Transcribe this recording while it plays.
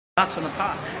in the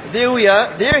park. There we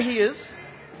are. There he is.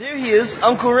 There he is.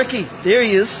 Uncle Ricky. There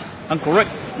he is. Uncle Rick,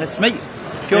 that's me.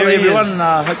 Kia ora everyone,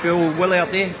 hope you're all well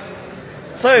out there.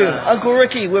 So, Uncle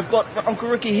Ricky, we've got Uncle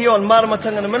Ricky here on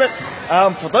Maramatanga in a minute.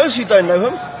 For those who don't know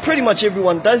him, pretty much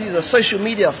everyone does. He's a social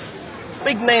media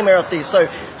big name out there. So,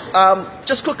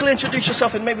 just quickly introduce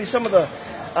yourself and maybe some of the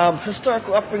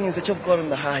historical upbringings that you've got in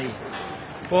the Hahi.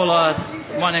 Well,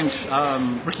 my name's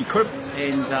Ricky Cribb,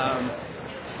 and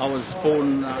I was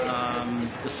born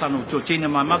the son of Georgina,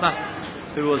 my mother,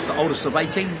 who was the oldest of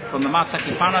 18 from the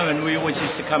Mātaki whānau, and we always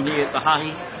used to come here at the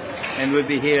Hahi, and we'd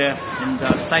be here and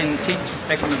stay in the tent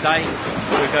back in the day.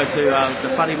 We'd go to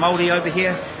the whare Maori over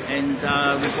here, and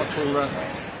we'd watch all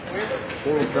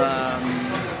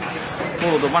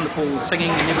of the wonderful singing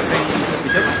and everything that we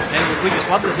did, and we just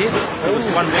loved it here. It was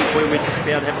 1 week where we'd just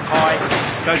be able to have a pie,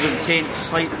 go to the tent,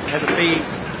 sleep, have a feed,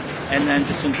 and then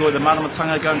just enjoy the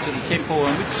Maramatanga, going to the temple,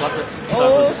 and we just loved it. So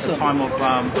it was just a time of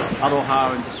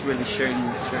aroha and just really sharing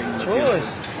the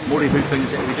Māori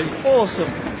things that we do. Awesome.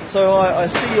 So I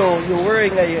see you're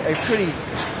wearing a pretty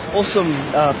awesome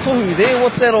tohu there.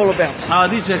 What's that all about?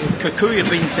 These are kikuya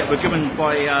beans that were given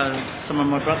by some of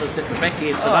my brothers at the back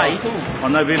here today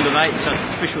on November 8th. So it's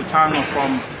a special tanga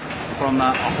from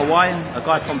a Hawaiian, a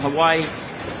guy from Hawaii,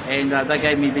 and they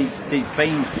gave me these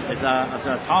beans as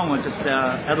a taonga just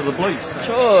out of the blue.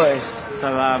 So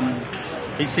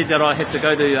he said that I have to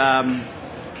go to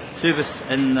service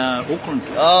in Auckland.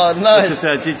 Oh, nice. Which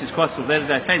is Jesus Christ of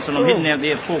Latter-day Saints, and I'm heading out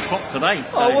there at 4 o'clock today.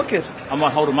 So wicked. I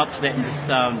might hold him up to that and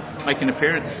just make an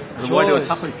appearance. The Wairua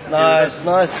Tapu. Nice.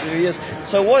 There he is.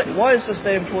 So why is this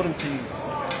day important to you?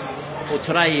 Well,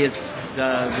 today is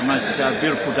the most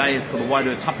beautiful day for the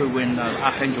Wairua Tapu, when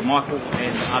Archangel Michael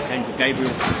and Archangel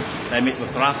Gabriel, they met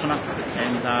with Ratana,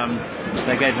 and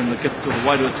they gave them the gift of the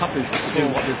Wairua Tapu to do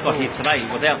what we've got here today.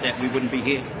 Without that, we wouldn't be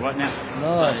here right now.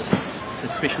 Nice. So,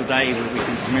 it's a special day where we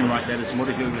can commemorate that as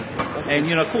Morihu. And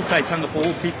ko tanga for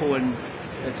all people, and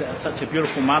it's such a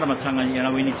beautiful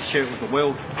Maramatanga, we need to share it with the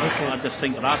world. I just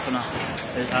think Ratana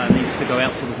needs to go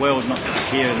out to the world, not just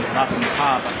here in Ratana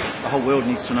Pa, but the whole world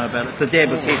needs to know about it. If the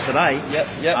Dad was here today,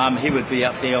 he would be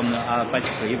up there on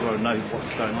basically everyone knows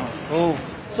what's going on. Oh,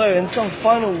 so in some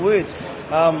final words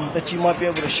that you might be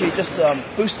able to share, just to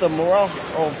boost the morale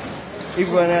of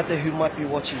everyone out there who might be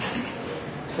watching.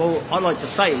 Well, I'd like to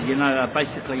say,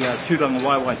 basically, Tūranga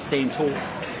Waiwai stand tall.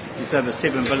 There's over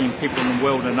 7 billion people in the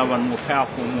world, and no one more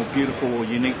powerful, more beautiful or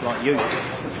unique like you.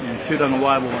 Tūranga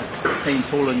Waiwai stand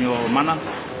tall in your mana,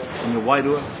 in your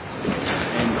wairua,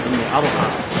 and in your aroha.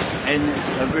 And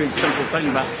it's a very simple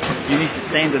thing, but you need to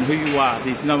stand in who you are.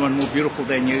 There's no one more beautiful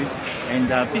than you. And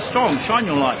be strong, shine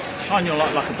your light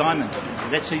like a diamond.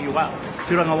 That's who you are.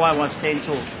 Tūranga Waiwai stand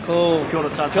tall. Cool. Kia ora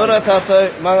tātou. Kia ora tātou.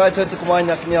 Māngai tō tuku mai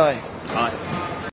ngā kini ai. Right.